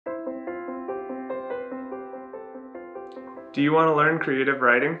Do you want to learn creative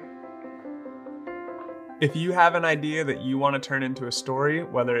writing? If you have an idea that you want to turn into a story,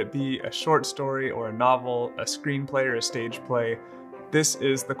 whether it be a short story or a novel, a screenplay or a stage play, this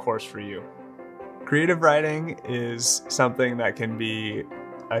is the course for you. Creative writing is something that can be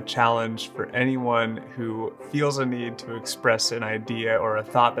a challenge for anyone who feels a need to express an idea or a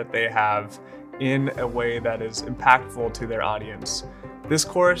thought that they have in a way that is impactful to their audience. This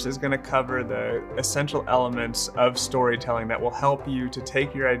course is going to cover the essential elements of storytelling that will help you to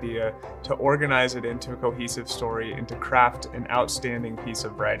take your idea, to organize it into a cohesive story, and to craft an outstanding piece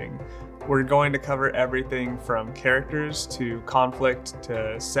of writing. We're going to cover everything from characters to conflict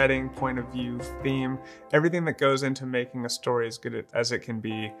to setting, point of view, theme, everything that goes into making a story as good as it can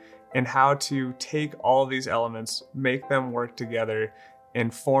be, and how to take all of these elements, make them work together,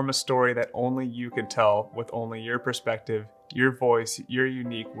 and form a story that only you could tell with only your perspective, your voice, your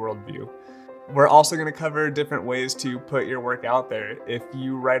unique worldview. We're also going to cover different ways to put your work out there. If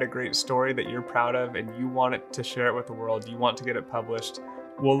you write a great story that you're proud of and you want it to share it with the world, you want to get it published,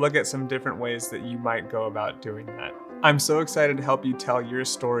 we'll look at some different ways that you might go about doing that. I'm so excited to help you tell your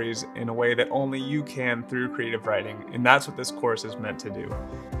stories in a way that only you can through creative writing, and that's what this course is meant to do.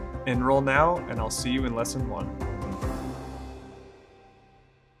 Enroll now, and I'll see you in lesson 1.